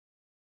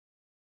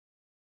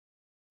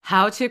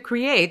How to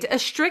create a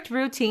strict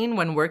routine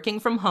when working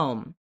from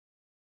home.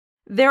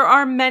 There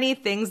are many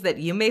things that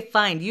you may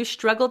find you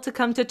struggle to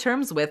come to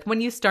terms with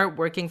when you start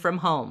working from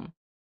home.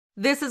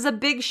 This is a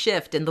big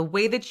shift in the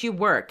way that you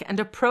work and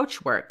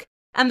approach work,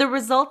 and the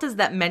result is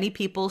that many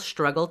people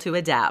struggle to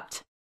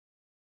adapt.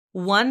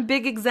 One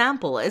big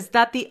example is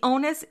that the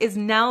onus is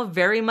now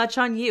very much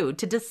on you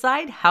to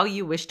decide how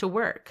you wish to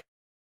work.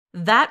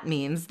 That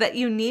means that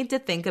you need to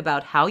think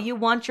about how you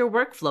want your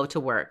workflow to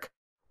work,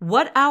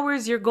 what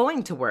hours you're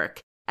going to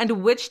work,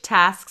 and which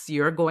tasks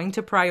you're going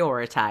to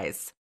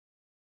prioritize.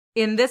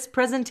 In this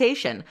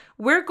presentation,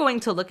 we're going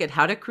to look at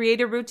how to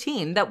create a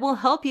routine that will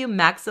help you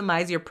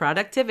maximize your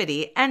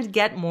productivity and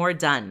get more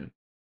done.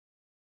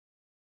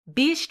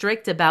 Be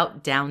strict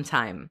about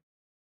downtime.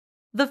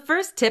 The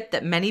first tip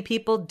that many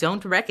people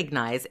don't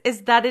recognize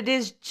is that it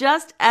is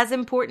just as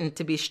important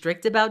to be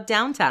strict about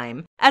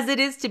downtime as it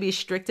is to be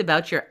strict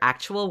about your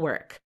actual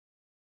work.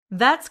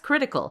 That's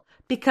critical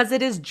because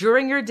it is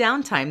during your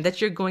downtime that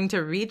you're going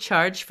to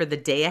recharge for the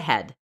day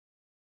ahead.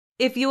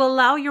 If you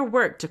allow your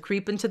work to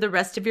creep into the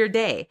rest of your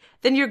day,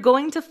 then you're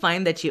going to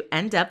find that you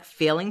end up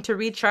failing to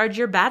recharge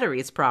your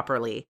batteries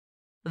properly.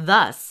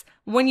 Thus,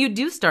 when you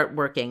do start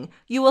working,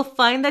 you will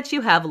find that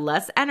you have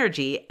less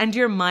energy and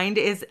your mind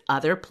is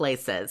other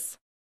places.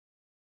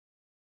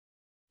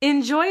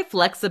 Enjoy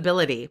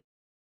flexibility.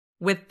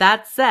 With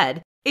that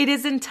said, it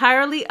is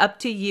entirely up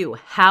to you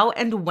how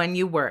and when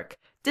you work,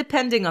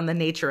 depending on the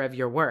nature of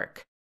your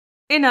work.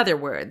 In other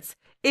words,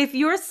 if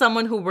you're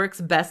someone who works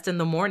best in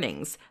the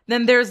mornings,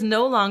 then there's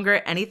no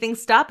longer anything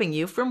stopping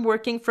you from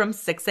working from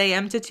 6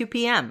 a.m. to 2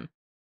 p.m.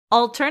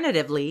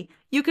 Alternatively,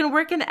 you can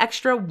work an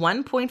extra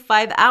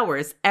 1.5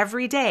 hours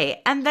every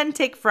day and then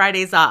take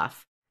Fridays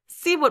off.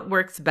 See what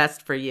works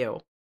best for you.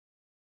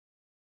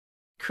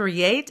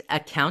 Create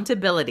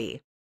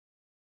accountability.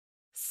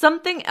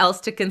 Something else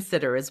to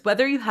consider is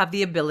whether you have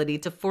the ability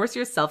to force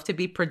yourself to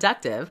be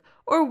productive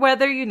or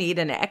whether you need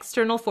an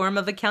external form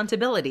of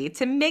accountability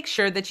to make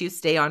sure that you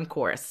stay on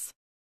course.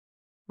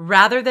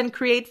 Rather than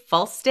create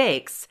false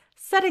stakes,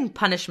 setting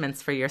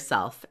punishments for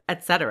yourself,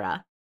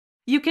 etc.,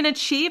 you can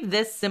achieve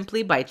this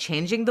simply by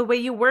changing the way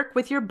you work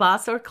with your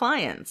boss or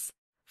clients.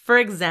 For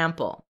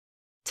example,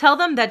 tell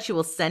them that you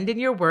will send in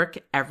your work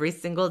every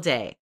single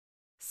day.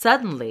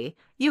 Suddenly,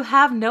 you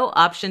have no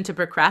option to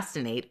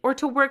procrastinate or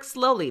to work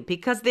slowly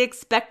because they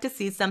expect to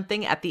see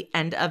something at the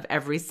end of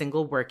every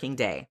single working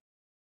day.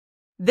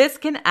 This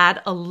can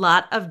add a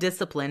lot of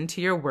discipline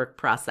to your work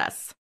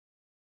process.